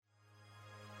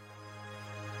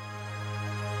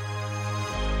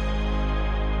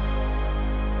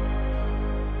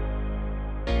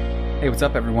Hey, what's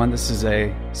up, everyone? This is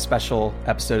a special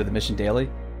episode of the Mission Daily.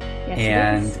 Yes,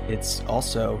 and it's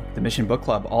also the Mission Book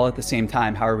Club all at the same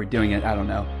time. How are we doing it? I don't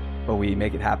know, but we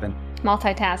make it happen.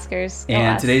 Multitaskers.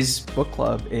 And today's book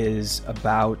club is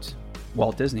about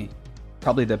Walt Disney,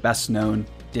 probably the best known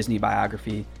Disney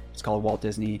biography. It's called Walt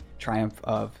Disney, Triumph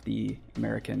of the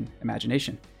American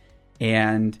Imagination.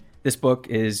 And this book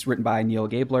is written by Neil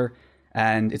Gabler,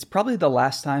 and it's probably the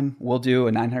last time we'll do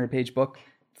a 900-page book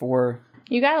for...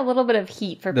 You got a little bit of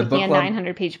heat for picking a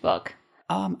 900-page book.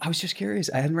 I was just curious.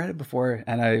 I hadn't read it before,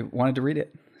 and I wanted to read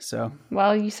it. So,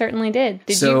 well, you certainly did.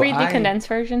 Did you read the condensed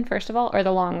version, first of all, or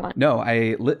the long one? No,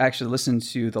 I actually listened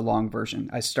to the long version.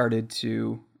 I started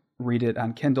to read it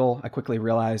on Kindle. I quickly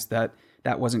realized that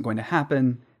wasn't going to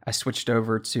happen. I switched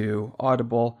over to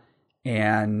Audible,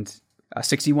 and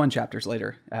 61 chapters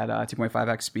later at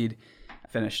 2.5x speed,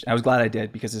 finished. I was glad I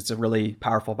did because it's a really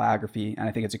powerful biography, and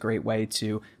I think it's a great way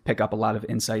to pick up a lot of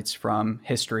insights from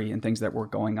history and things that were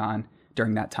going on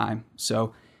during that time.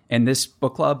 So in this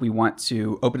book club, we want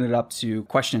to open it up to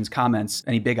questions, comments,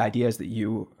 any big ideas that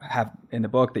you have in the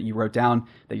book that you wrote down,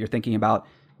 that you're thinking about.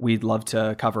 We'd love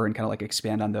to cover and kind of like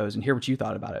expand on those and hear what you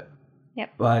thought about it.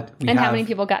 Yep. But how many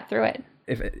people got through it?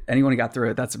 If anyone got through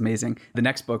it, that's amazing. The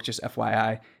next book, just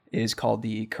FYI, is called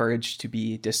The Courage to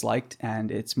be Disliked, and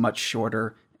it's much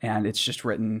shorter, and it's just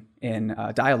written in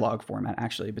a dialogue format,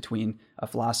 actually, between a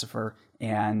philosopher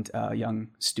and a young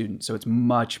student. So it's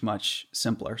much, much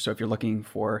simpler. So if you're looking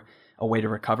for a way to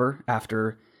recover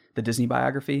after the Disney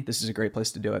biography, this is a great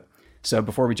place to do it. So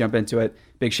before we jump into it,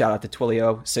 big shout out to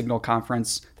Twilio Signal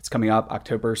Conference that's coming up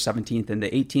October 17th and the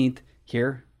 18th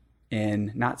here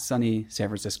in not sunny San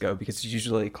Francisco because it's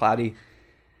usually cloudy.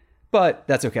 But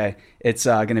that's okay. It's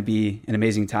going to be an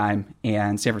amazing time.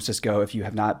 And San Francisco, if you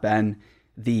have not been,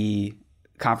 the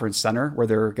conference center where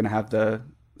they're going to have the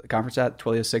conference at,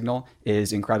 Twilio Signal,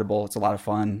 is incredible. It's a lot of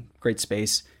fun, great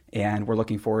space, and we're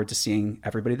looking forward to seeing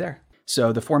everybody there.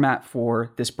 So the format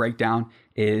for this breakdown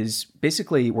is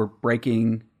basically we're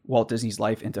breaking Walt Disney's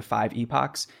life into 5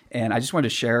 epochs. And I just wanted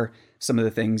to share some of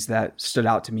the things that stood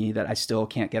out to me that I still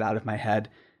can't get out of my head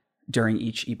during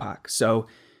each epoch. So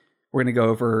we're going to go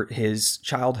over his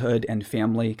childhood and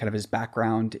family, kind of his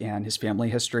background and his family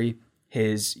history,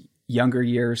 his younger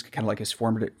years, kind of like his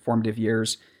formative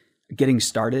years, getting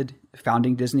started,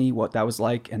 founding Disney, what that was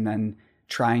like, and then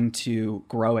trying to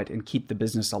grow it and keep the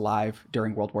business alive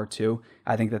during World War II.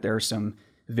 I think that there are some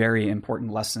very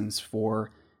important lessons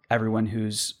for everyone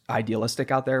who's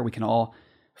idealistic out there. We can all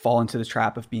fall into the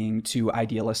trap of being too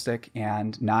idealistic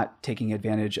and not taking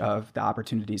advantage of the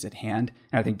opportunities at hand.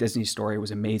 And I think Disney's story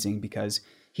was amazing because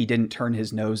he didn't turn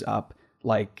his nose up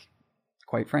like,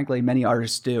 quite frankly, many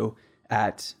artists do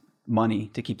at money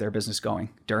to keep their business going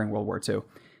during World War II.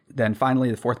 Then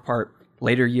finally, the fourth part,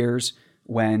 later years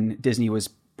when Disney was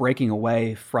breaking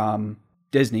away from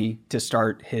Disney to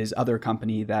start his other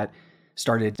company that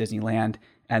started Disneyland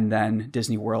and then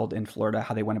Disney World in Florida,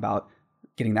 how they went about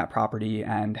getting that property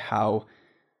and how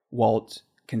Walt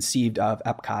conceived of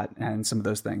Epcot and some of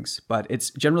those things. But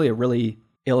it's generally a really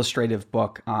illustrative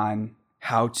book on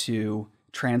how to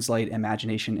translate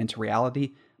imagination into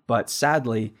reality. But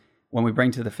sadly, when we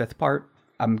bring to the fifth part,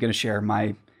 I'm going to share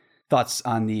my thoughts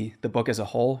on the book as a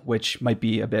whole, which might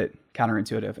be a bit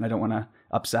counterintuitive, and I don't want to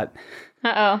upset.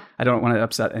 I don't want to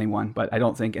upset anyone, but I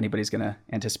don't think anybody's going to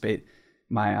anticipate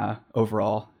my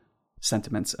overall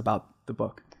sentiments about the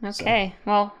book. Okay. So.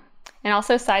 Well, and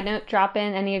also side note, drop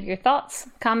in any of your thoughts,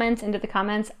 comments into the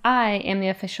comments. I am the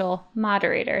official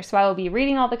moderator, so I will be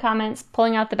reading all the comments,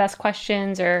 pulling out the best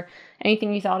questions or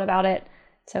anything you thought about it.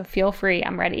 So feel free.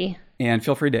 I'm ready. And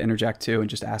feel free to interject too and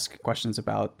just ask questions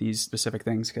about these specific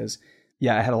things because,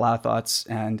 yeah, I had a lot of thoughts.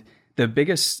 And the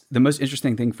most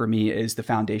interesting thing for me is the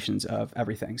foundations of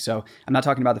everything. So I'm not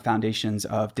talking about the foundations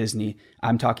of Disney.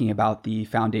 I'm talking about the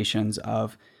foundations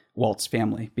of Walt's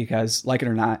family because, like it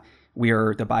or not, we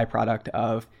are the byproduct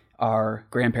of our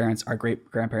grandparents, our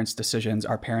great-grandparents' decisions,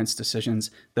 our parents'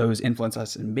 decisions. Those influence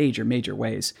us in major, major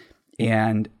ways.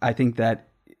 And I think that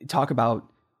talk about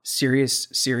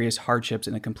serious hardships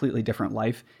in a completely different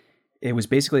life. It was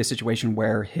basically a situation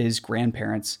where his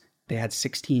grandparents, they had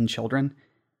 16 children,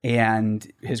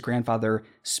 and his grandfather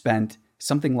spent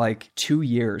something like 2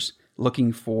 years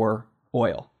looking for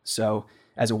oil. So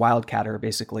as a wildcatter,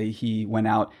 basically, he went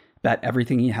out, bet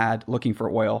everything he had looking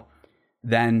for oil.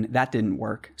 Then that didn't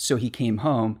work. So he came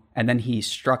home and then he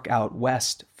struck out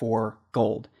west for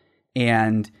gold.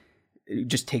 And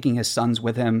just taking his sons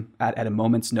with him at a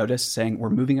moment's notice, saying, we're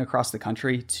moving across the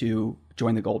country to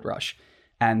join the gold rush.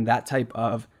 And that type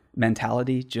of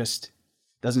mentality just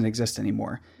doesn't exist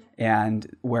anymore.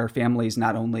 And where families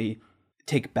not only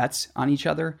take bets on each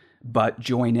other, but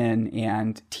join in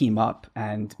and team up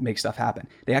and make stuff happen.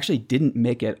 They actually didn't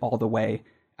make it all the way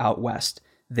out west.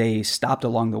 They stopped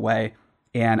along the way,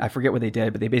 and I forget what they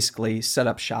did, but they basically set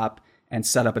up shop and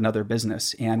set up another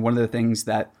business. And one of the things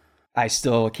that I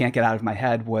still can't get out of my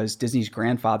head was Disney's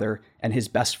grandfather and his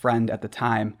best friend at the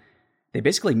time. They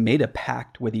basically made a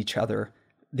pact with each other.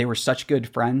 They were such good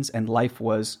friends, and life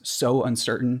was so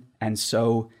uncertain and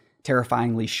so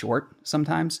terrifyingly short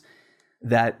sometimes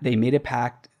that they made a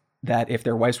pact that if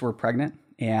their wives were pregnant,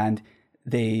 and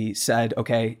they said,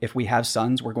 okay, if we have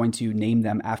sons, we're going to name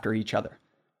them after each other.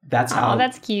 That's how. Oh,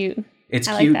 that's cute. It's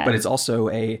I cute, like that. but it's also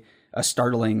a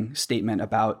startling statement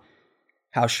about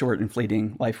how short and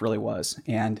fleeting life really was,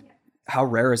 and how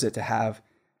rare is it to have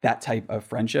that type of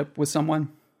friendship with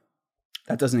someone.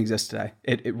 That doesn't exist today.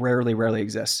 It rarely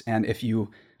exists. And if you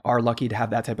are lucky to have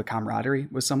that type of camaraderie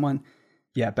with someone,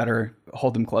 yeah, better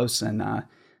hold them close, and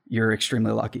you're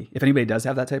extremely lucky. If anybody does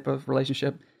have that type of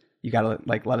relationship, you got to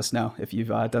let us know if you've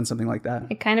done something like that.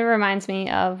 It kind of reminds me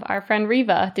of our friend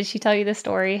Reva. Did she tell you the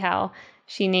story how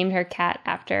she named her cat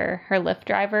after her Lyft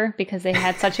driver because they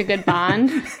had such a good bond?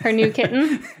 Her new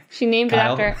kitten. She named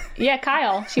Kyle? it after,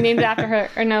 Kyle. She named it after her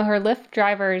Lyft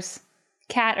driver's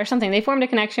cat or something. They formed a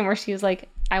connection where she was like,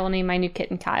 I will name my new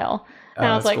kitten Kyle. And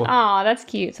I was like, cool. oh, that's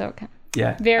cute. So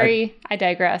Yeah. I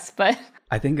digress, but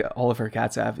I think all of her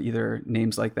cats have either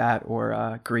names like that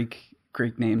or Greek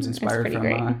names inspired pretty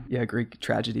from great. Greek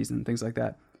tragedies and things like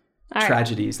that. All right.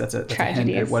 Tragedies. That's a hint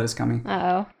at what is coming.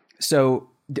 Uh-oh. So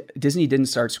Disney didn't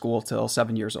start school till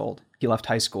 7 years old. He left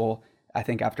high school, I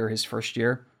think, after his first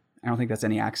year. I don't think that's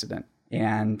any accident.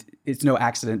 And it's no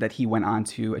accident that he went on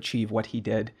to achieve what he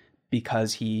did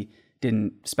because he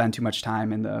didn't spend too much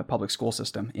time in the public school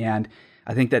system. And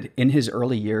I think that in his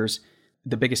early years,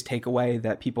 the biggest takeaway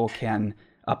that people can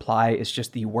apply is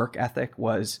just the work ethic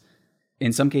was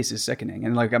in some cases sickening.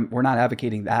 And we're not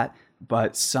advocating that,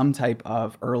 but some type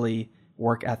of early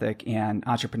work ethic and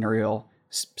entrepreneurial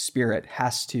spirit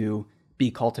has to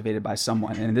be cultivated by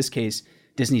someone. And in this case,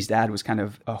 Disney's dad was kind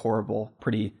of a horrible,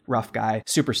 pretty rough guy,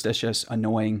 superstitious,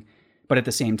 annoying. But at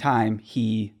the same time,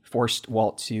 he forced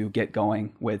Walt to get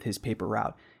going with his paper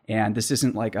route. And this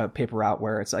isn't like a paper route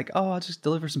where it's like, oh, I'll just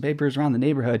deliver some papers around the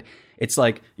neighborhood. It's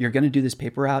like, you're going to do this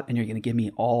paper route and you're going to give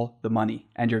me all the money.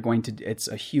 And it's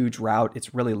a huge route.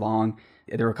 It's really long.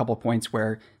 There were a couple of points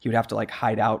where he would have to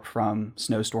hide out from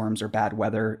snowstorms or bad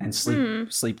weather and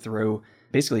sleep through,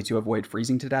 basically to avoid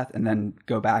freezing to death, and then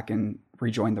go back and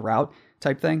rejoin the route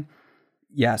type thing.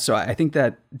 Yeah. So I think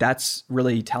that that's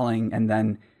really telling. And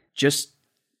then just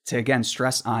to, again,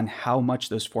 stress on how much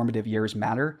those formative years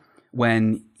matter.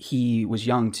 When he was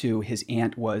young too, his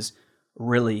aunt was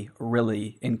really,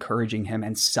 really encouraging him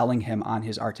and selling him on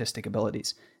his artistic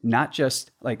abilities. Not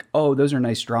just like, oh, those are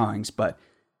nice drawings, but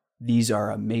these are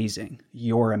amazing.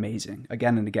 You're amazing,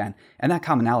 again and again. And that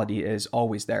commonality is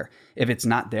always there. If it's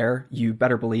not there, you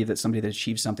better believe that somebody that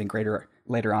achieves something greater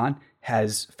later on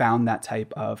has found that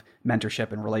type of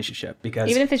mentorship and relationship. Because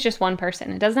even if it's just one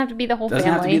person, it doesn't have to be the whole family. It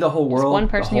doesn't have to be the whole world. Just one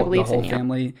person who believes in you. The whole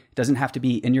family. It doesn't have to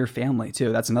be in your family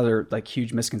too. That's another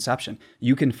huge misconception.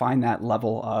 You can find that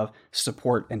level of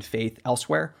support and faith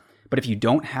elsewhere. But if you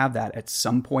don't have that at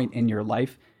some point in your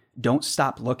life, don't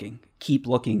stop looking. Keep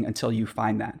looking until you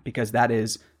find that, because that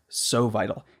is so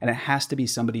vital. And it has to be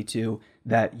somebody too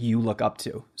that you look up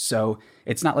to. So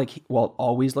it's not like Walt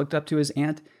always looked up to his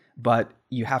aunt, but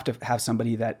you have to have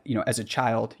somebody that, as a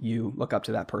child, you look up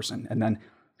to that person. And then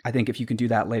I think if you can do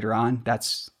that later on,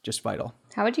 that's just vital.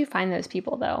 How would you find those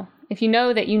people though? If you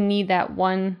know that you need that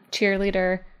one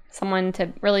cheerleader, someone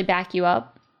to really back you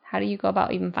up, how do you go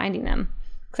about even finding them?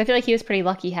 Because I feel like he was pretty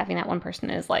lucky having that one person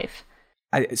in his life.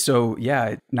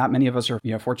 Not many of us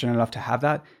are fortunate enough to have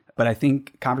that, but I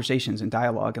think conversations and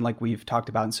dialogue, and like we've talked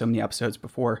about in so many episodes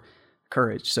before,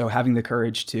 courage. So having the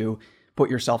courage to put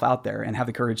yourself out there and have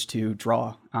the courage to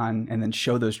draw on and then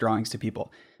show those drawings to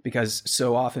people. Because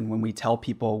so often when we tell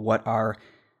people what our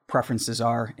preferences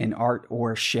are in art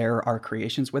or share our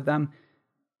creations with them,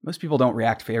 most people don't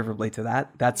react favorably to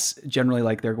that. That's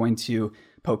generally they're going to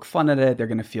poke fun at it. They're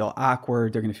going to feel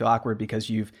awkward. They're going to feel awkward because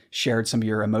you've shared some of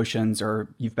your emotions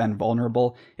or you've been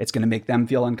vulnerable. It's going to make them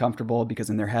feel uncomfortable because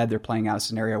in their head, they're playing out a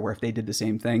scenario where if they did the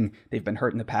same thing, they've been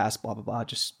hurt in the past, blah, blah, blah,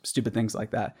 just stupid things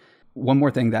like that. One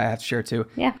more thing that I have to share too.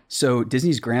 Yeah. So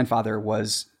Disney's grandfather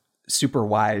was super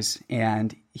wise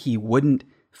and he wouldn't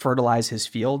fertilize his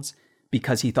fields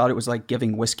because he thought it was like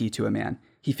giving whiskey to a man.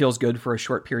 He feels good for a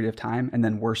short period of time and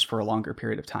then worse for a longer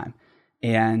period of time.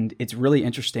 And it's really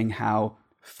interesting how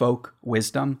folk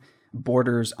wisdom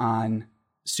borders on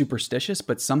superstitious,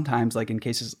 but sometimes in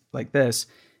cases like this,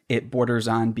 it borders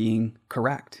on being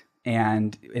correct.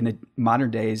 And in the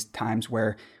modern days, times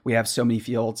where we have so many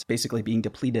fields basically being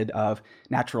depleted of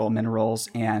natural minerals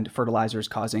and fertilizers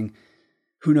causing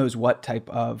who knows what type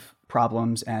of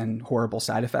problems and horrible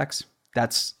side effects,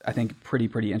 that's, I think, pretty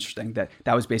interesting.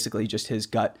 That was basically just his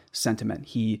gut sentiment.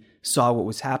 He saw what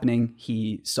was happening.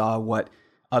 He saw what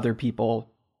other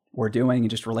people were doing and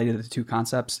just related the two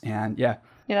concepts. And yeah,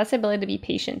 that's the ability to be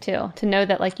patient too, to know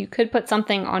that like you could put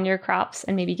something on your crops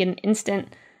and maybe get an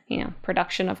instant,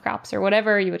 production of crops or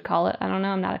whatever you would call it. I don't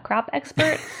know. I'm not a crop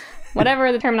expert.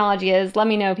 Whatever the terminology is, let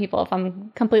me know, people, if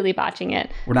I'm completely botching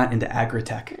it. We're not into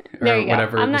agritech or there you go.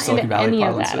 whatever. I'm not Silicon into Valley any of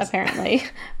parlance that, is. apparently.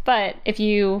 But if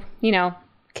you,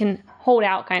 can hold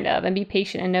out kind of and be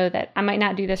patient and know that I might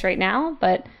not do this right now,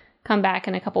 but come back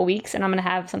in a couple weeks and I'm going to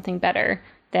have something better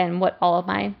than what all of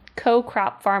my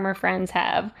co-crop farmer friends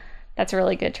have. That's a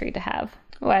really good trait to have.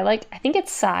 Oh, I think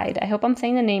it's Side. I hope I'm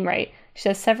saying the name right. She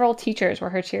says several teachers were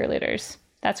her cheerleaders.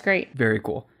 That's great. Very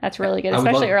cool. That's really good,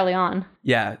 especially early on.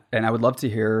 Yeah. And I would love to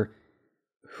hear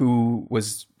who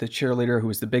was the cheerleader, who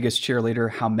was the biggest cheerleader,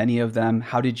 how many of them,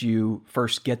 how did you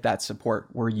first get that support?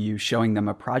 Were you showing them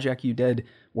a project you did?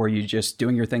 Were you just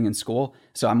doing your thing in school?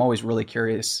 So I'm always really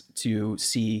curious to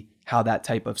see how that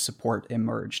type of support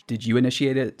emerged. Did you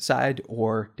initiate it, Side,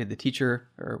 or did the teacher,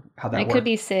 or how that worked? It could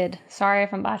be Sid. Sorry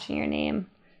if I'm botching your name.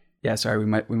 Yeah, sorry, we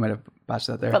might have botched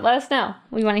that there. But let us know.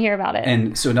 We want to hear about it.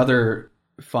 And so another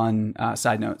fun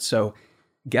side note. So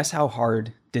guess how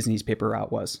hard Disney's paper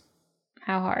route was?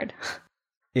 How hard?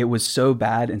 It was so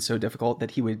bad and so difficult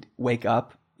that he would wake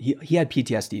up. He had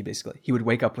PTSD, basically. He would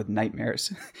wake up with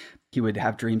nightmares. He would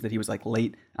have dreams that he was like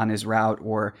late on his route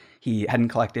or he hadn't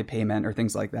collected payment or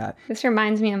things like that. This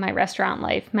reminds me of my restaurant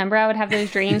life. Remember, I would have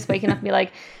those dreams waking up and be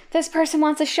like, this person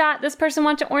wants a shot. This person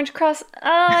wants an orange crust.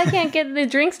 Oh, I can't get the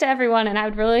drinks to everyone. And I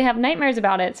would really have nightmares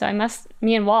about it. So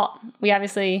me and Walt, we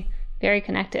obviously very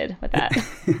connected with that.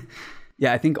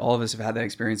 Yeah, I think all of us have had that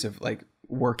experience of like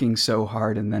working so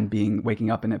hard and then waking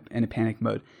up in a panic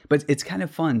mode. But it's kind of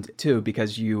fun too,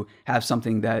 because you have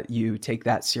something that you take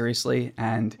that seriously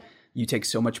and you take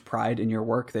so much pride in your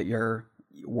work that you're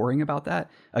worrying about that.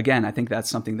 Again, I think that's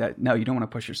something that, no, you don't want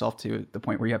to push yourself to the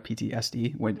point where you have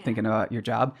PTSD when thinking about your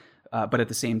job. But at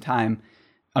the same time,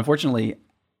 unfortunately,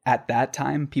 at that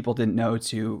time, people didn't know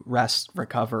to rest,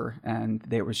 recover, and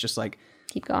there was just like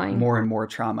keep going, more and more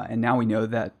trauma. And now we know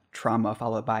that trauma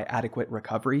followed by adequate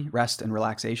recovery, rest and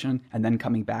relaxation, and then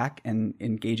coming back and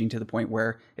engaging to the point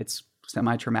where it's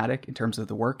semi-traumatic in terms of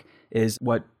the work is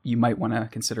what you might want to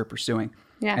consider pursuing.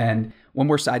 Yeah. And one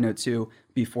more side note too,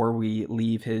 before we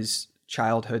leave his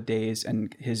childhood days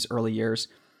and his early years,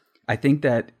 I think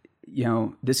that,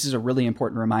 this is a really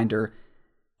important reminder.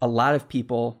 A lot of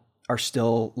people are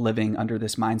still living under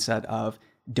this mindset of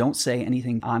don't say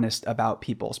anything honest about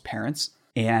people's parents.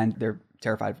 And they're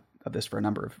terrified of this for a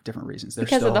number of different reasons.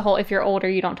 Because of the whole, if you're older,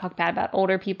 you don't talk bad about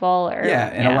older people.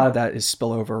 A lot of that is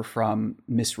spillover from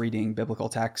misreading biblical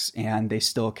texts. And they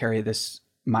still carry this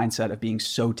mindset of being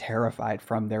so terrified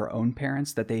from their own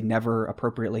parents that they never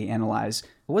appropriately analyze,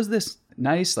 was this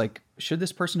nice? Like, should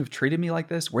this person have treated me like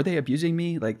this? Were they abusing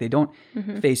me? Like, they don't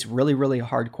face really, really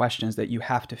hard questions that you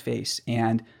have to face.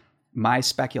 And my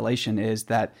speculation is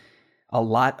that a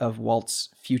lot of Walt's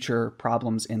future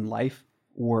problems in life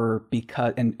were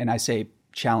because, and I say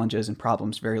challenges and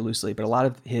problems very loosely, but a lot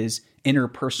of his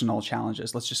interpersonal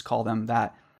challenges, let's just call them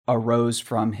that, arose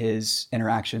from his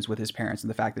interactions with his parents and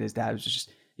the fact that his dad was just,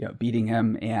 beating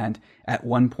him. And at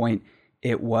one point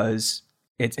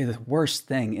it's the worst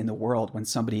thing in the world when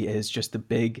somebody is just a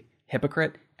big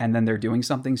hypocrite and then they're doing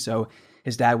something. So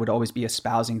his dad would always be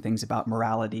espousing things about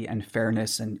morality and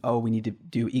fairness and, we need to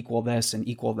do equal this and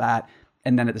equal that.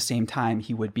 And then at the same time,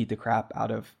 he would beat the crap out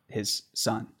of his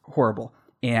son. Horrible.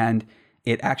 And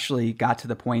it actually got to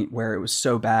the point where it was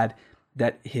so bad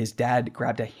that his dad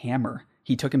grabbed a hammer.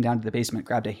 He took him down to the basement,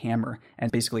 grabbed a hammer,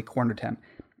 and basically cornered him.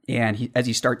 And as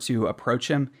he starts to approach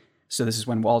him, so this is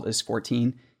when Walt is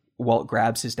 14, Walt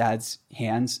grabs his dad's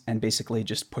hands and basically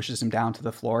just pushes him down to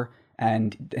the floor.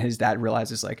 And his dad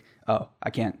realizes like, oh, I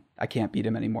can't beat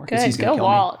him anymore because he's going to kill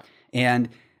Walt. me. And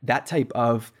that type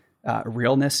of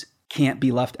realness can't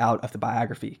be left out of the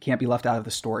biography, can't be left out of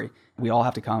the story. We all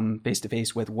have to come face to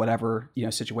face with whatever,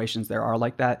 situations there are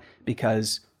like that,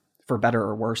 because for better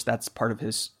or worse, that's part of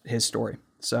his story.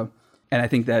 So, and I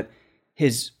think that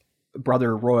his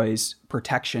brother Roy's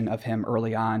protection of him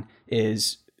early on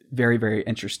is very, very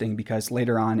interesting, because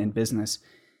later on in business,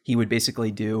 he would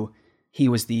basically he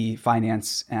was the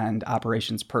finance and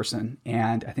operations person.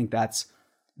 And I think that's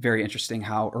very interesting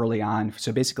how early on,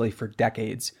 so basically for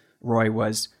decades, Roy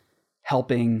was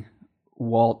helping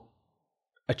Walt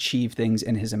achieve things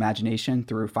in his imagination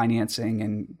through financing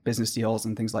and business deals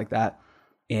and things like that.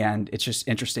 And it's just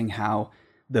interesting how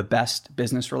the best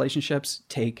business relationships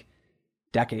take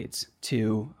decades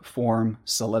to form,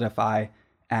 solidify,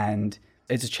 and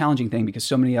it's a challenging thing because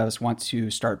so many of us want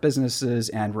to start businesses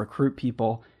and recruit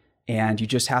people, and you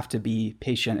just have to be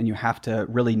patient and you have to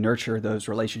really nurture those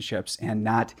relationships and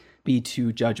not be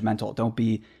too judgmental. Don't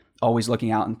be always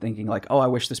looking out and thinking like, oh, I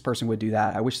wish this person would do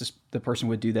that. I wish the person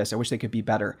would do this. I wish they could be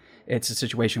better. It's a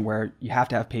situation where you have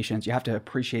to have patience. You have to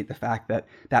appreciate the fact that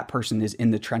that person is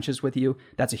in the trenches with you.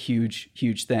 That's a huge,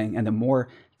 huge thing. And the more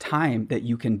time that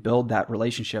you can build that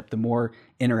relationship, the more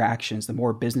interactions, the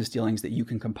more business dealings that you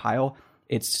can compile,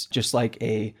 it's just like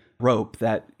a rope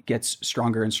that gets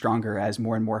stronger and stronger as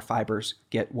more and more fibers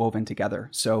get woven together.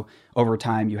 So over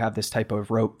time, you have this type of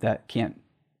rope that can't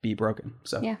be broken.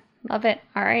 So yeah, love it.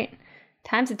 All right.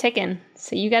 Time's a ticking.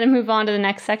 So you got to move on to the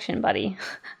next section, buddy.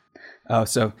 Oh,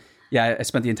 so yeah, I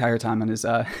spent the entire time on his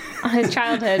on his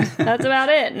childhood. That's about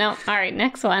it. No. All right.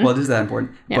 Next one. Well, it is that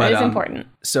important. Yeah, but, it is important.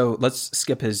 So let's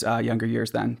skip his younger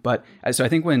years then. But so I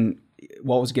think when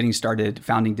Walt was getting started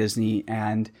founding Disney,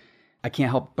 and I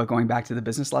can't help but going back to the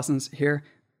business lessons here,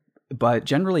 but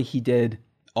generally he did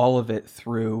all of it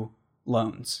through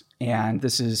loans. And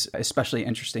this is especially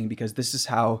interesting because this is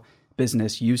how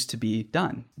business used to be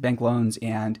done. Bank loans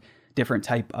and different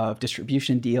type of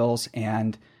distribution deals.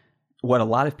 And what a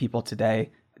lot of people today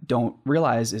don't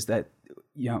realize is that,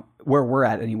 you know, where we're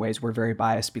at anyways, we're very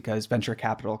biased because venture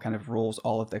capital kind of rules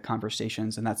all of the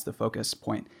conversations and that's the focus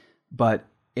point. But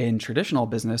in traditional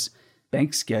business,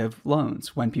 banks give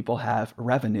loans when people have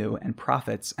revenue and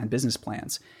profits and business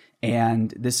plans.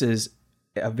 And this is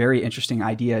a very interesting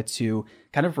idea to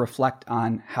kind of reflect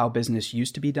on how business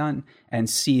used to be done and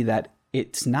see that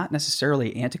it's not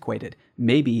necessarily antiquated.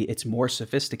 Maybe it's more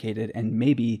sophisticated, and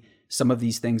maybe some of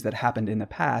these things that happened in the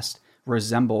past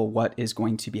resemble what is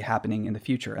going to be happening in the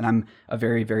future. And I'm a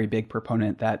very, very big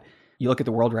proponent that you look at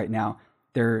the world right now,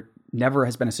 there never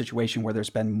has been a situation where there's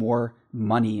been more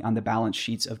money on the balance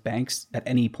sheets of banks at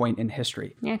any point in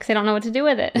history. Yeah, because they don't know what to do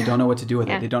with it. They don't know what to do with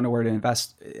it. They don't know where to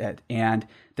invest it. And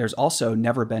there's also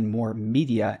never been more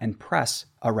media and press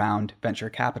around venture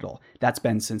capital. That's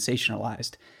been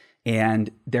sensationalized.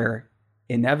 And there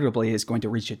inevitably is going to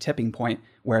reach a tipping point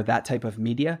where that type of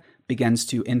media begins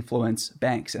to influence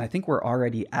banks. And I think we're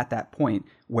already at that point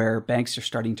where banks are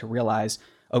starting to realize,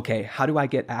 okay, how do I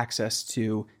get access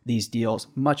to these deals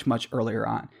much, much earlier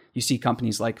on? You see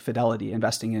companies like Fidelity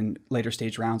investing in later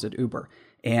stage rounds at Uber.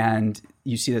 And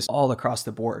you see this all across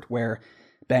the board where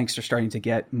banks are starting to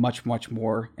get much, much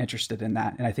more interested in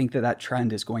that. And I think that that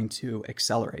trend is going to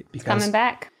accelerate. Because, it's coming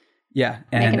back. Yeah.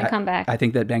 And making a comeback. I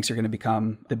think that banks are going to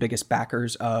become the biggest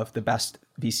backers of the best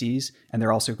VCs. And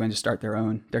they're also going to start their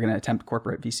own. They're going to attempt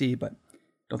corporate VC, but I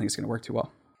don't think it's going to work too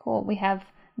well. Cool. We have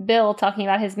Bill talking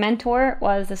about his mentor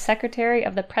was the secretary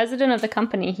of the president of the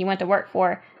company he went to work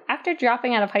for after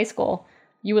dropping out of high school.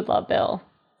 You would love Bill.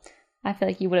 I feel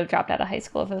like you would have dropped out of high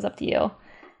school if it was up to you.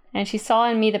 And she saw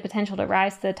in me the potential to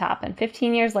rise to the top. And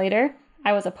 15 years later,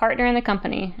 I was a partner in the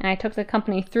company, and I took the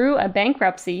company through a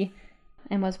bankruptcy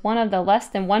and was one of the less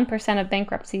than 1% of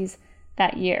bankruptcies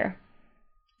that year.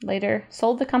 Later,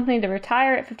 sold the company to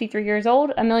retire at 53 years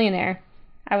old, a millionaire.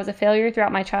 I was a failure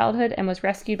throughout my childhood and was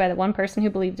rescued by the one person who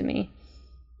believed in me.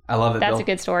 I love it, That's Bill. a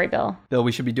good story, Bill. Bill,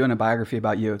 we should be doing a biography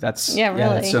about you. That's really.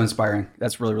 That's so inspiring.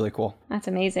 That's really, really cool. That's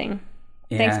amazing.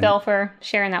 Thanks, Bill, for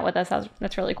sharing that with us.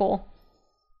 That's really cool.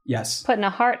 Yes. Putting a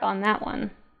heart on that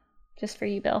one. Just for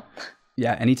you, Bill.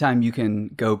 Yeah, anytime you can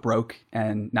go broke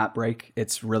and not break,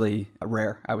 it's really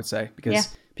rare, I would say,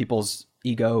 because people's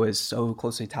ego is so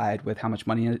closely tied with how much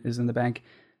money is in the bank.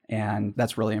 And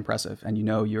that's really impressive. And you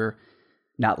know you're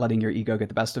not letting your ego get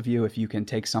the best of you if you can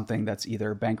take something that's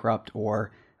either bankrupt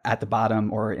or at the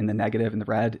bottom or in the negative, in the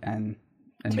red, and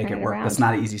make it work. That's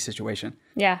not an easy situation.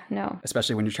 Yeah, no.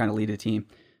 Especially when you're trying to lead a team.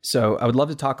 So I would love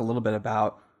to talk a little bit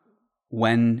about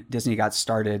when Disney got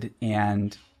started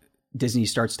and Disney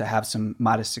starts to have some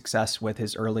modest success with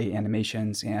his early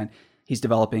animations, and he's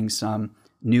developing some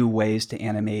new ways to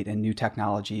animate and new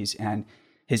technologies. And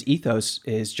his ethos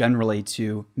is generally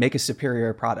to make a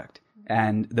superior product.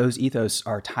 And those ethos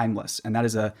are timeless. And that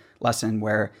is a lesson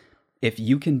where if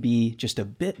you can be just a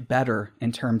bit better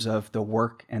in terms of the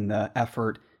work and the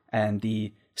effort and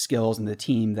the skills and the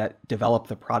team that develop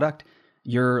the product,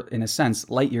 you're, in a sense,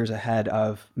 light years ahead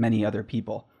of many other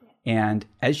people. And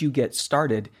as you get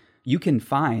started, you can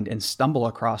find and stumble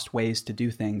across ways to do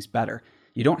things better.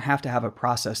 You don't have to have a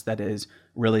process that is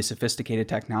really sophisticated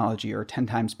technology or 10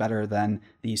 times better than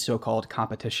the so-called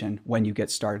competition when you get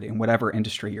started in whatever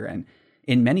industry you're in.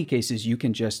 in many cases, you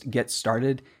can just get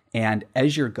started. And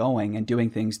as you're going and doing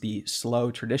things the slow,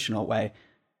 traditional way,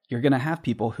 you're going to have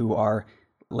people who are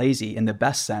lazy in the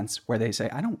best sense, where they say,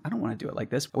 I don't want to do it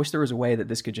like this. I wish there was a way that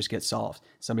this could just get solved.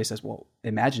 Somebody says, well,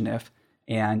 imagine if,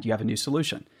 and you have a new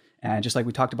solution. And just like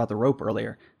we talked about the rope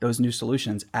earlier, those new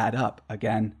solutions add up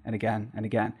again and again and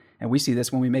again. And we see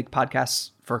this when we make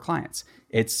podcasts for clients.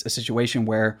 It's a situation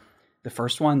where the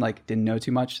first one, like, didn't know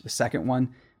too much. The second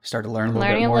one started to learn a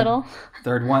little bit more.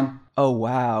 Third one, oh,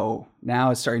 wow.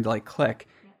 Now it's starting to like click.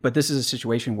 But this is a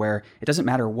situation where it doesn't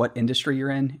matter what industry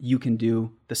you're in, you can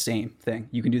do the same thing.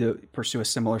 You can pursue a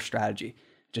similar strategy.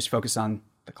 Just focus on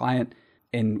the client.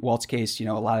 In Walt's case, a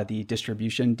lot of the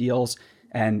distribution deals,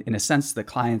 and in a sense, the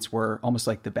clients were almost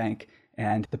like the bank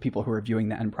and the people who were viewing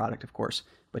the end product, of course.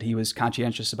 But he was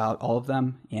conscientious about all of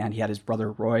them, and he had his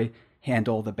brother Roy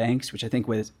handle the banks, which I think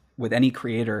with any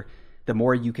creator, the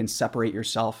more you can separate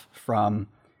yourself from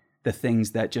the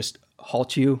things that just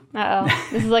halt you.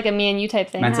 This is like a me and you type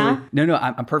thing, mentally. Huh? No,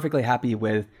 I'm perfectly happy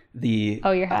with the...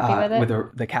 Oh, you're happy with it?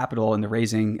 With the capital and the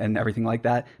raising and everything like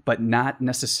that, but not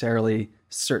necessarily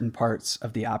certain parts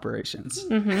of the operations.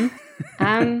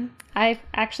 Mm-hmm. I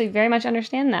actually very much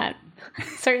understand that.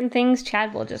 Certain things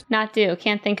Chad will just not do.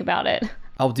 Can't think about it.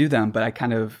 I'll do them, but I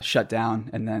kind of shut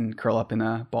down and then curl up in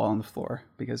a ball on the floor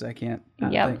because I can't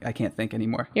I can't think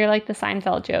anymore. You're like the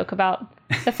Seinfeld joke about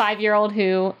the 5-year-old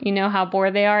who, how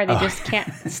bored they are. They just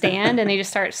can't stand and they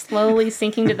just start slowly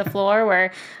sinking to the floor,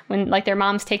 where when like their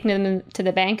mom's taking them to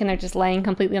the bank and they're just laying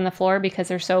completely on the floor because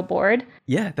they're so bored.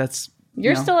 Yeah, that's...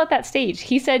 You're still at that stage.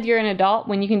 He said you're an adult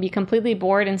when you can be completely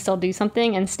bored and still do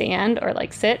something and stand or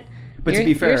like sit. But to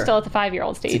be fair, you're still at the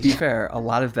 5-year-old stage. To be fair, a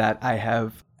lot of that I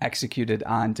have executed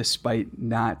on despite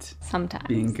not sometimes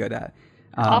being good at.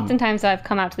 Oftentimes I've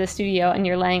come out to the studio and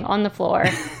you're laying on the floor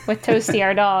with Toasty,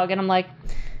 our dog, and I'm like,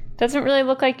 doesn't really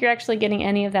look like you're actually getting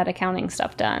any of that accounting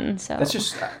stuff done. So that's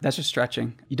just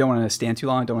stretching. You don't want to stand too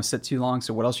long, don't want to sit too long.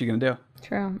 So what else are you going to do?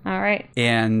 True. All right.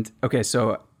 And okay,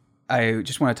 so I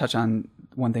just want to touch on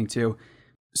one thing too.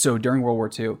 So during World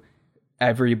War II,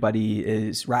 everybody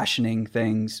is rationing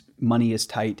things, money is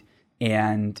tight,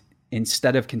 and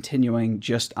instead of continuing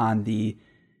just on the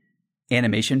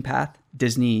animation path,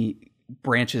 Disney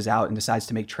branches out and decides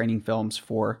to make training films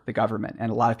for the government.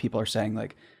 And a lot of people are saying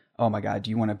like, oh my God, do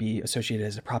you want to be associated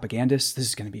as a propagandist? This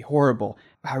is going to be horrible.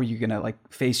 How are you going to like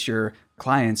face your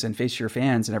clients and face your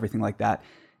fans and everything like that?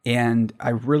 And I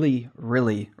really,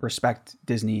 really respect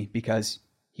Disney because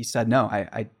he said, no,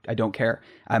 I don't care.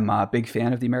 I'm a big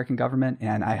fan of the American government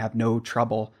and I have no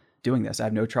trouble doing this. I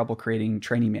have no trouble creating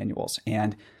training manuals.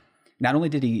 And not only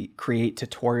did he create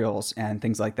tutorials and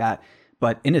things like that,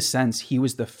 but in a sense, he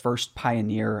was the first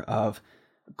pioneer of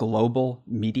global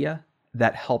media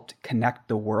that helped connect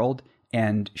the world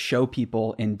and show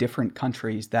people in different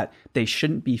countries that they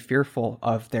shouldn't be fearful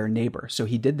of their neighbor. So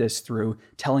he did this through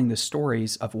telling the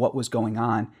stories of what was going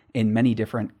on in many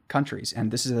different countries.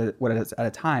 And this is at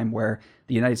a time where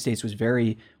the United States was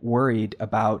very worried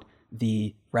about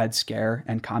the Red Scare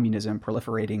and communism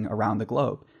proliferating around the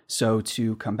globe. So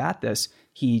to combat this,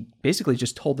 he basically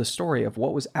just told the story of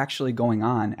what was actually going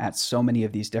on at so many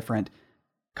of these different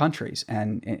countries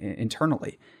and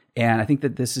internally. And I think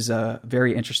that this is a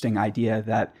very interesting idea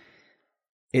that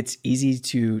it's easy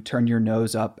to turn your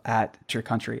nose up at your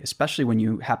country, especially when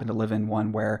you happen to live in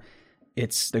one where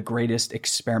it's the greatest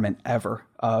experiment ever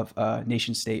of a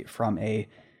nation state from a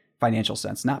financial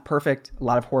sense. Not perfect, a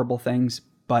lot of horrible things,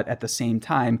 but at the same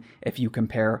time, if you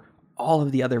compare all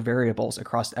of the other variables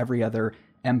across every other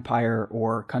empire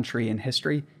or country in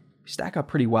history, you stack up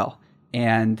pretty well.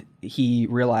 And he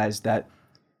realized that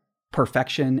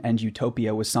perfection and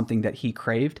utopia was something that he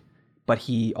craved, but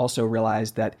he also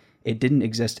realized that it didn't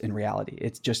exist in reality.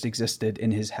 It just existed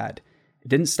in his head. It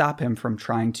didn't stop him from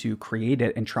trying to create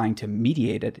it and trying to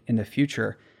mediate it in the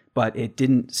future, but it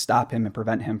didn't stop him and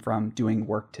prevent him from doing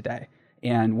work today.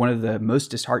 And one of the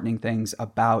most disheartening things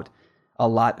about a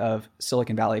lot of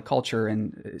Silicon Valley culture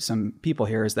and some people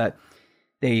here is that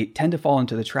they tend to fall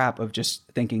into the trap of just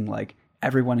thinking like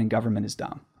everyone in government is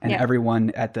dumb and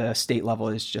everyone at the state level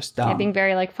is just dumb. Yeah, being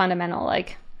very like fundamental,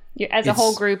 like as a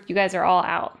whole group, you guys are all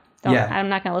out. I'm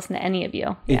not going to listen to any of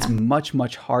you. It's much,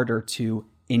 much harder to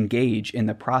engage in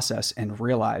the process and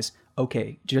realize,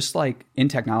 okay, just like in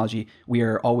technology, we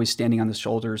are always standing on the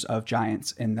shoulders of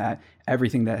giants in that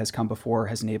everything that has come before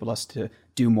has enabled us to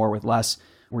do more with less.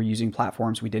 We're using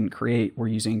platforms we didn't create. We're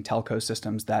using telco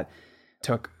systems that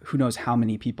took who knows how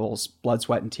many people's blood,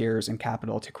 sweat, and tears and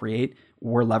capital to create.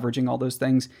 We're leveraging all those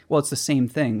things. Well, it's the same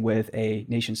thing with a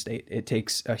nation state. It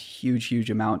takes a huge,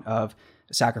 huge amount of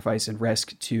sacrifice and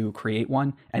risk to create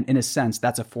one. And in a sense,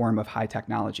 that's a form of high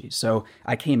technology. So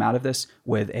I came out of this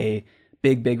with a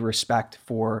big respect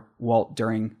for Walt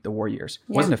during the war years.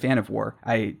 Yeah. Wasn't a fan of war.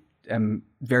 I am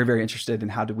very interested in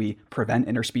how do we prevent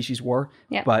interspecies war.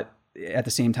 Yeah. But at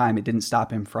the same time, it didn't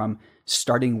stop him from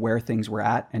starting where things were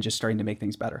at and just starting to make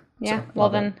things better. Yeah. So, well,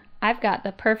 then I've got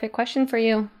the perfect question for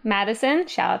you. Madison,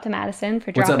 shout out to Madison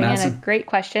for dropping in a great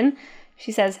question.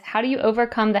 She says, how do you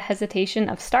overcome the hesitation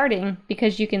of starting?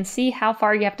 Because you can see how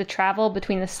far you have to travel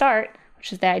between the start,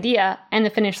 which is the idea, and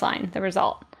the finish line, the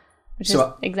result, which is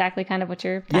exactly kind of what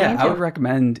you're planning I would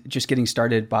recommend just getting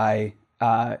started by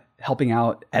helping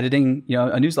out editing,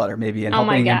 a newsletter maybe, and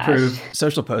helping improve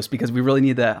social posts, because we really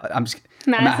need that.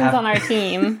 Madison's on our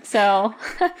team, so.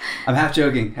 I'm half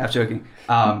joking.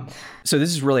 So this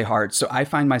is really hard. So I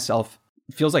find myself,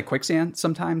 it feels like quicksand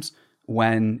sometimes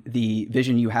when the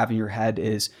vision you have in your head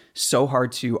is so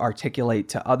hard to articulate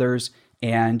to others,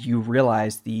 and you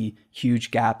realize the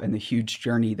huge gap and the huge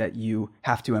journey that you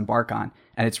have to embark on.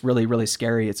 And it's really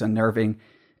scary. It's unnerving.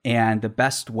 And the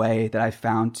best way that I've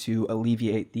found to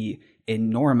alleviate the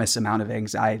enormous amount of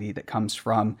anxiety that comes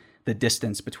from the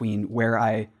distance between where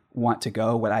I want to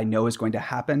go, what I know is going to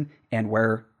happen, and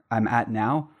where I'm at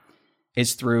now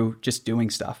is through just doing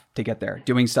stuff to get there.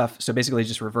 Doing stuff. So basically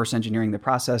just reverse engineering the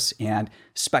process and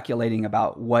speculating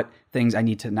about what things I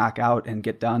need to knock out and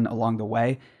get done along the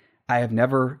way. I have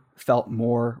never felt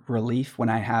more relief when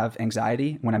I have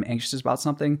anxiety, when I'm anxious about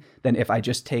something, than if I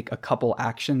just take a couple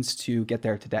actions to get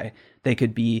there today. They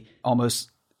could be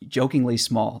almost jokingly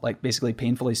small, like basically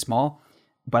painfully small,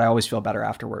 but I always feel better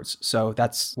afterwards. So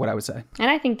that's what I would say.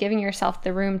 And I think giving yourself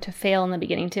the room to fail in the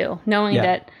beginning too, knowing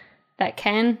that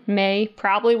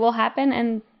probably will happen,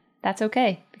 and that's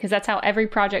okay, because that's how every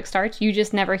project starts. You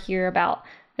just never hear about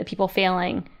the people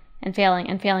failing until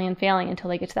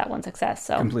they get to that one success.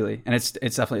 So completely. And it's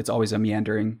definitely, it's always a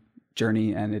meandering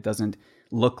journey, and it doesn't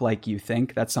look like you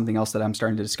think. That's something else that I'm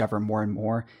starting to discover more and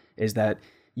more, is that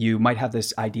you might have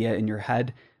this idea in your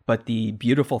head, but the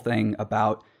beautiful thing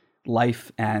about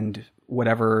life and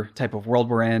whatever type of world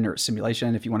we're in, or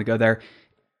simulation, if you want to go there,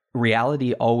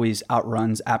 reality always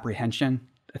outruns apprehension.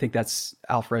 I think that's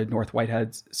Alfred North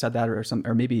Whitehead said that,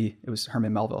 or maybe it was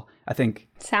Herman Melville. I think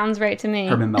sounds right to me.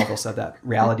 Herman Melville said that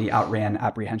reality outran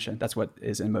apprehension. That's what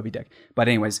is in Moby Dick. But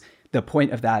anyways, the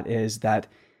point of that is that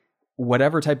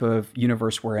whatever type of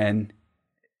universe we're in,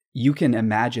 you can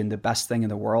imagine the best thing in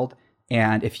the world.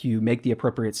 And if you make the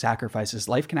appropriate sacrifices,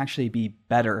 life can actually be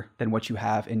better than what you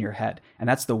have in your head. And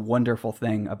that's the wonderful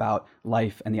thing about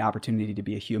life and the opportunity to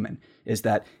be a human, is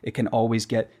that it can always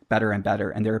get better and better.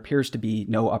 And there appears to be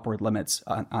no upward limits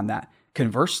on that.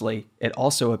 Conversely, it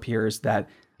also appears that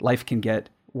life can get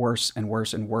worse and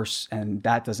worse and worse. And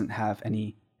that doesn't have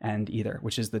any end either,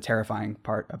 which is the terrifying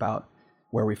part about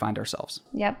where we find ourselves.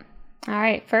 Yep. All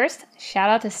right. First, shout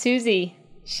out to Susie.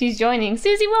 She's joining.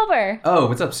 Susie Wilbur. Oh,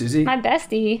 what's up, Susie? My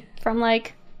bestie from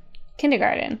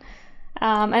kindergarten.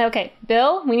 Okay,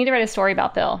 Bill, we need to write a story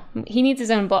about Bill. He needs his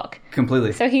own book.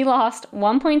 Completely. So he lost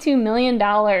 $1.2 million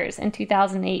in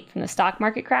 2008 from the stock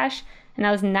market crash, and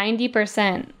that was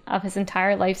 90% of his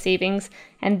entire life savings.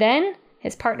 And then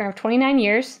his partner of 29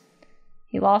 years,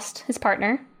 he lost his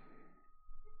partner,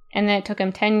 and then it took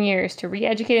him 10 years to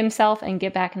re-educate himself and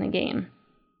get back in the game.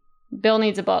 Bill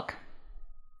needs a book.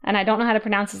 And I don't know how to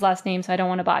pronounce his last name, so I don't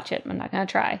want to botch it. I'm not going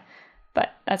to try. But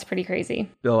that's pretty crazy.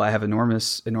 Bill, I have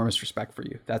enormous respect for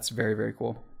you. That's very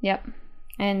cool. Yep.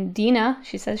 And Dina,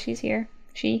 she says she's here.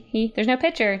 He. There's no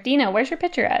picture. Dina, where's your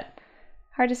picture at?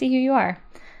 Hard to see who you are.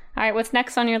 All right, what's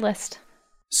next on your list?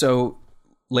 So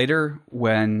later,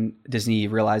 when Disney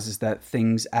realizes that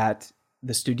things at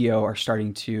the studio are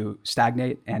starting to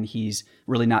stagnate and he's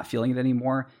really not feeling it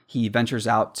anymore, he ventures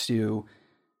out to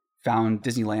found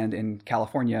Disneyland in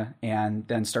California and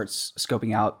then starts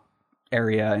scoping out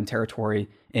area and territory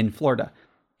in Florida.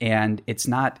 And it's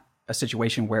not a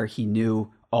situation where he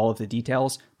knew all of the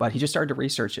details, but he just started to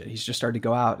research it. He's just started to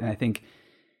go out. And I think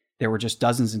there were just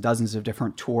dozens and dozens of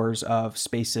different tours of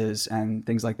spaces and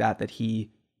things like that he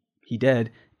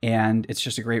did. And it's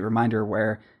just a great reminder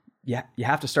where you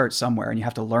have to start somewhere and you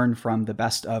have to learn from the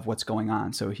best of what's going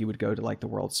on. So he would go to the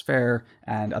World's Fair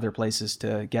and other places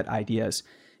to get ideas.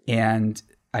 And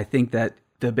I think that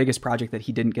the biggest project that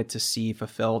he didn't get to see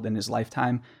fulfilled in his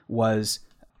lifetime was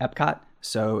Epcot.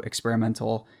 So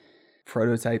Experimental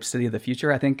Prototype City of the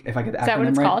Future, I think, if I get the acronym right. Is that what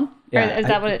it's called? Yeah, or is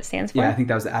that what it stands for? Yeah, I think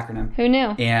that was the acronym. Who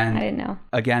knew? And I didn't know.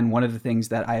 Again, one of the things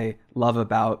that I love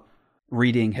about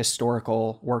reading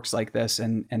historical works like this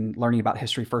and learning about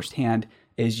history firsthand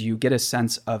is you get a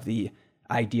sense of the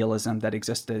idealism that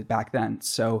existed back then.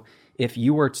 So if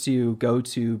you were to go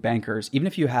to bankers, even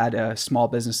if you had a small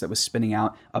business that was spinning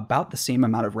out about the same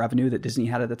amount of revenue that Disney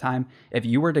had at the time, if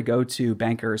you were to go to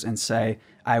bankers and say,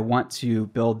 I want to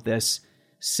build this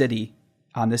city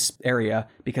on this area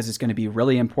because it's going to be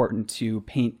really important to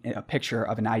paint a picture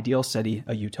of an ideal city,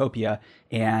 a utopia,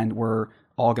 and we're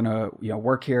all going to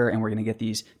work here, and we're going to get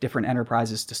these different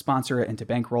enterprises to sponsor it and to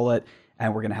bankroll it,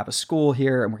 and we're going to have a school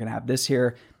here, and we're going to have this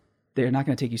here, they're not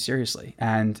going to take you seriously.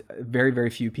 And very, very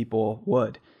few people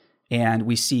would. And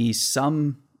we see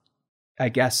some, I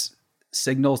guess,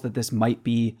 signals that this might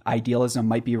be idealism,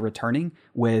 might be returning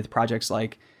with projects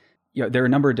like, there are a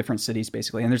number of different cities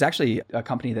basically. And there's actually a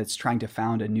company that's trying to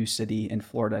found a new city in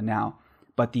Florida now.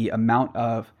 But the amount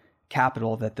of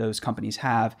capital that those companies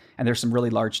have, and there's some really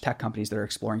large tech companies that are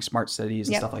exploring smart cities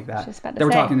and stuff like that. That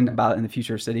we're talking about in the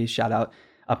Future of Cities. Shout out.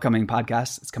 Upcoming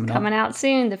podcast. It's coming out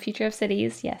soon. The Future of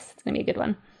Cities. Yes, it's going to be a good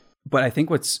one. But I think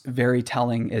what's very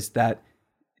telling is that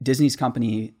Disney's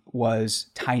company was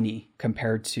tiny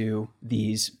compared to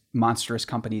these monstrous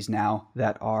companies now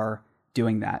that are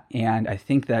doing that. And I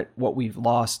think that what we've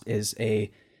lost is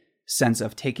a sense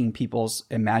of taking people's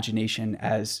imagination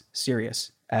as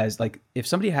serious. As like, if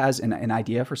somebody has an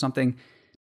idea for something,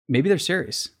 maybe they're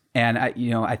serious. And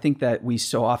I think that we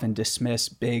so often dismiss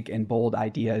big and bold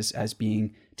ideas as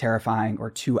being terrifying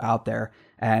or too out there.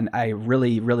 And I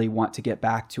really, really want to get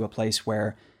back to a place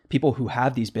where people who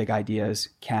have these big ideas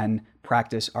can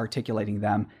practice articulating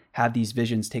them, have these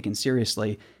visions taken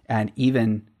seriously. And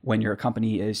even when your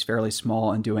company is fairly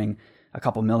small and doing a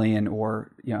couple million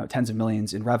or tens of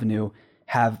millions in revenue,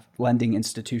 have lending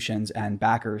institutions and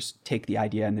backers take the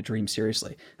idea and the dream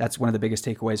seriously. That's one of the biggest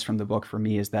takeaways from the book for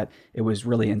me, is that it was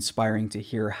really inspiring to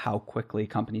hear how quickly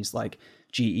companies like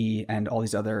GE and all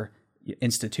these other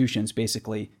institutions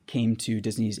basically came to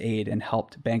Disney's aid and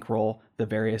helped bankroll the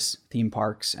various theme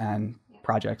parks and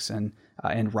projects and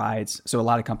rides. So a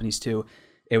lot of companies too.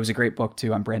 It was a great book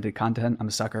too on branded content. I'm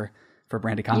a sucker for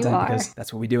branded content because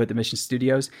that's what we do at the Mission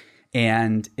Studios.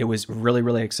 And it was really,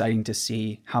 really exciting to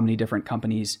see how many different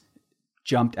companies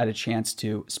jumped at a chance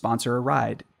to sponsor a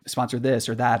ride, sponsor this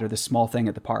or that, or this small thing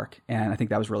at the park. And I think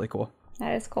that was really cool.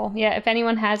 That is cool. Yeah, if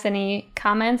anyone has any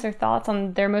comments or thoughts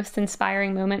on their most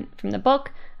inspiring moment from the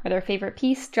book or their favorite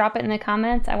piece, drop it in the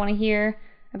comments. I want to hear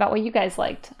about what you guys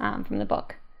liked from the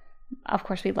book. Of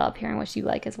course, we love hearing what you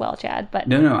like as well, Chad. But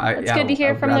it's good to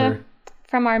hear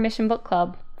from our Mission Book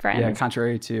Club friends. Yeah,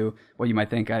 contrary to what you might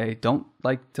think, I don't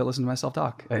like to listen to myself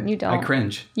talk. You don't. I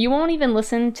cringe. You won't even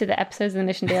listen to the episodes of the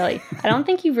Mission Daily. I don't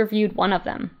think you've reviewed one of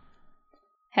them.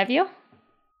 Have you?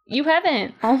 You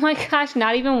haven't. Oh my gosh,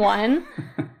 not even one?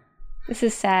 This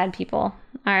is sad, people.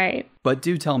 All right. But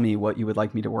do tell me what you would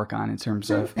like me to work on in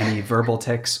terms of any verbal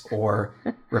tics or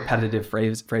repetitive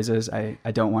phrases. I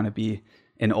don't want to be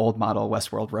an old model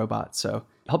Westworld robot. So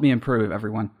help me improve,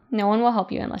 everyone. No one will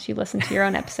help you unless you listen to your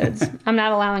own episodes. I'm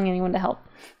not allowing anyone to help.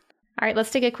 All right,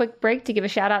 let's take a quick break to give a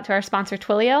shout out to our sponsor,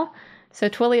 Twilio. So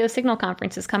Twilio Signal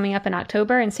Conference is coming up in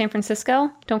October in San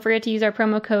Francisco. Don't forget to use our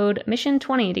promo code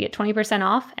MISSION20 to get 20%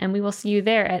 off, and we will see you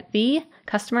there at the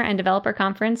Customer and Developer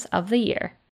Conference of the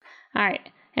year. All right.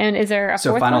 And is there a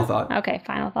fourth final thought? Okay,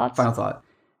 final thoughts. Final thought.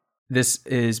 This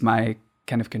is my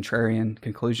kind of contrarian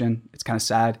conclusion. It's kind of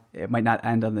sad. It might not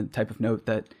end on the type of note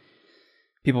that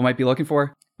people might be looking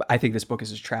for, but I think this book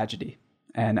is a tragedy.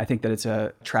 And I think that it's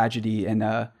a tragedy in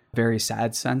a very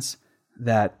sad sense,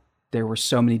 that there were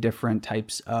so many different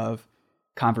types of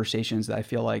conversations that I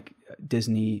feel like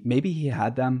Disney, maybe he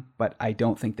had them, but I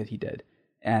don't think that he did.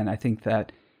 And I think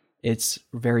that it's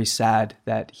very sad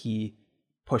that he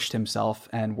pushed himself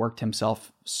and worked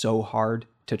himself so hard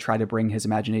to try to bring his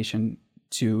imagination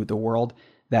to the world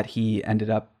that he ended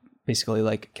up basically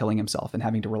like killing himself and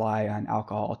having to rely on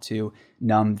alcohol to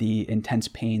numb the intense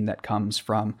pain that comes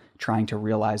from trying to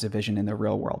realize a vision in the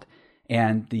real world.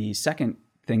 And the second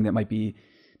thing that might be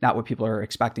not what people are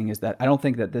expecting is that I don't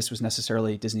think that this was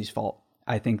necessarily Disney's fault.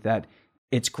 I think that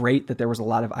it's great that there was a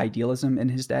lot of idealism in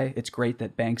his day. It's great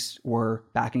that banks were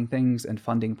backing things and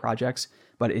funding projects,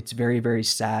 but it's very, very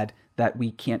sad that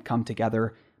we can't come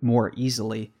together more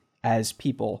easily as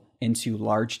people into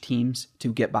large teams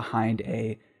to get behind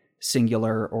a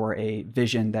singular or a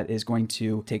vision that is going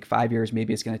to take 5 years.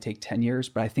 Maybe it's going to take 10 years.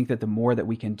 But I think that the more that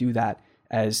we can do that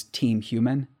as team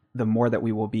human, the more that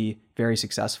we will be very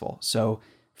successful. So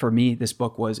for me, this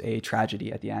book was a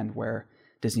tragedy at the end where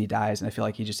Disney dies. And I feel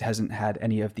like he just hasn't had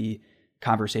any of the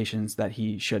conversations that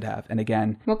he should have. And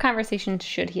again, what conversations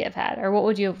should he have had? Or what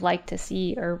would you have liked to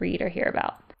see or read or hear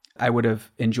about? I would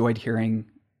have enjoyed hearing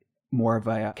more of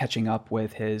a catching up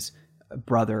with his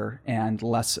brother and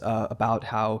less about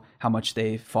how much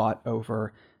they fought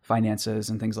over finances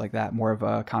and things like that, more of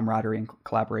a camaraderie and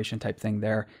collaboration type thing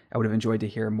there. I would have enjoyed to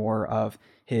hear more of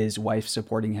his wife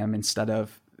supporting him instead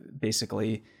of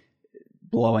basically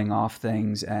blowing off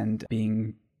things and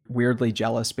being weirdly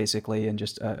jealous, basically, and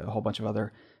just a whole bunch of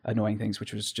other annoying things,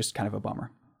 which was just kind of a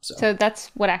bummer. So that's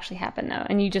what actually happened, though,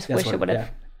 and you just wish it would have.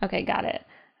 Yeah. Okay, got it.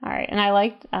 All right, and I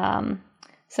liked.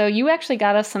 So you actually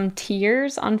got us some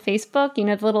tears on Facebook. You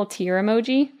know, the little tear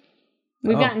emoji.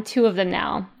 We've gotten 2 of them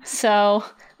now. So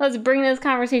let's bring this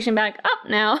conversation back up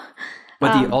now.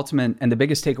 But the ultimate and the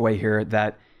biggest takeaway here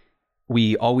that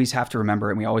we always have to remember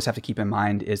and we always have to keep in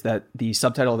mind is that the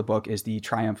subtitle of the book is The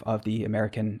Triumph of the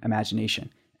American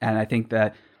Imagination. And I think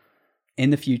that in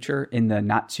the future, in the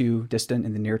not too distant,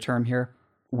 in the near term here,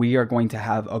 we are going to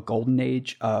have a golden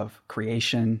age of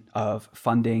creation, of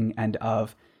funding, and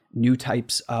of new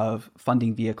types of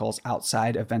funding vehicles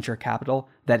outside of venture capital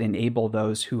that enable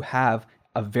those who have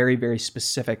a very, very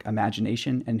specific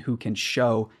imagination and who can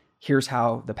show, here's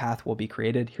how the path will be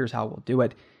created, here's how we'll do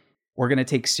it. We're going to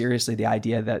take seriously the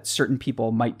idea that certain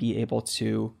people might be able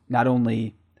to not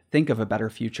only think of a better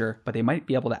future, but they might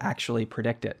be able to actually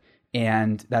predict it.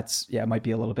 And that's, it might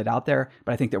be a little bit out there,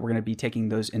 but I think that we're going to be taking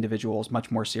those individuals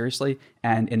much more seriously.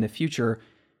 And in the future,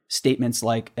 statements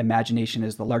like imagination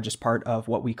is the largest part of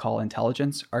what we call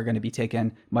intelligence are going to be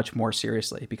taken much more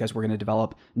seriously, because we're going to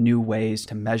develop new ways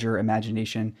to measure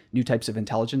imagination, new types of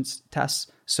intelligence tests,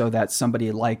 so that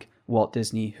somebody like Walt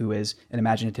Disney, who is an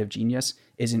imaginative genius,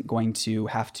 isn't going to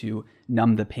have to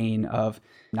numb the pain of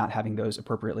not having those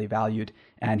appropriately valued.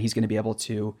 And he's going to be able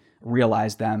to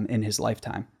realize them in his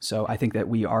lifetime. So I think that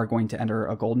we are going to enter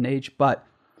a golden age, but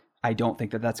I don't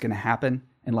think that that's going to happen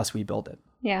unless we build it.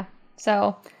 Yeah.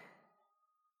 So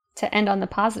to end on the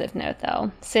positive note,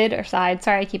 though, Sid, sorry,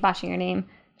 I keep botching your name.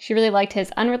 She really liked his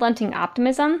unrelenting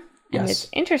optimism. And It's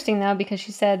interesting, though, because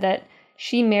she said that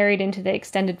she married into the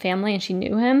extended family and she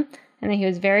knew him, and that he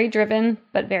was very driven,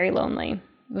 but very lonely,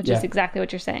 which is exactly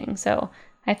what you're saying. So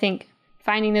I think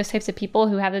finding those types of people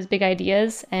who have those big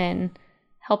ideas and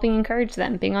helping encourage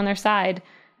them, being on their side,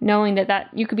 knowing that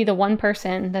you could be the one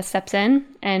person that steps in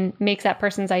and makes that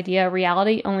person's idea a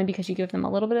reality only because you give them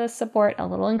a little bit of support, a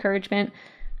little encouragement.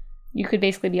 You could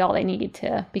basically be all they need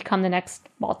to become the next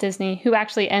Walt Disney, who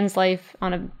actually ends life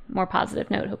on a more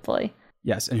positive note, hopefully.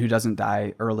 Yes, and who doesn't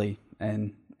die early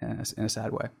and in a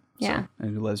sad way. Yeah. So,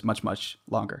 and who lives much, much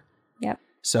longer. Yep.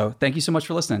 So thank you so much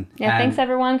for listening. Yeah, thanks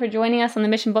everyone for joining us on the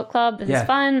Mission Book Club. This is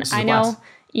fun. I know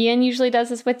Ian usually does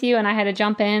this with you, and I had to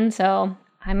jump in, so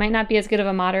I might not be as good of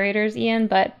a moderator as Ian,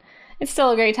 but it's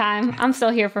still a great time. I'm still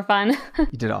here for fun. You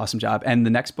did an awesome job. And the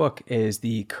next book is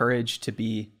The Courage to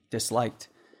be Disliked,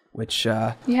 which... you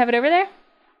have it over there?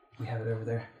 We have it over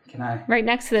there. Can I... Right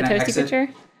next to the Toasty picture?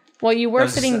 Well, you were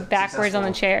sitting backwards on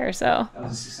the chair, so... That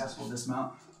was a successful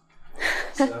dismount.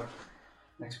 So,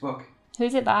 next book.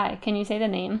 Who's it by? Can you say the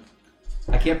name?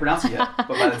 I can't pronounce it yet, but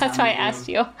by the time That's why I asked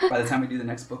you. By the time we do the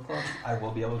next book club, I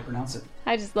will be able to pronounce it.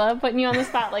 I just love putting you on the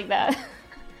spot like that.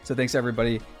 So thanks,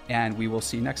 everybody, and we will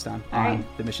see you next time on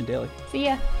The Mission Daily. See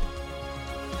ya.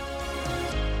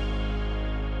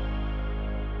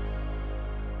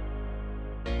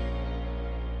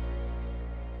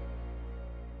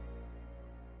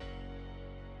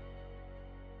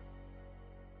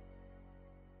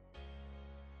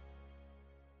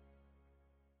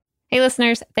 Hey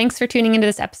listeners, thanks for tuning into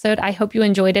this episode. I hope you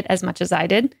enjoyed it as much as I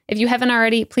did. If you haven't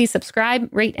already, please subscribe,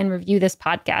 rate, and review this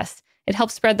podcast. It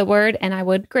helps spread the word, and I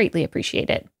would greatly appreciate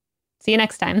it. See you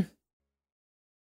next time.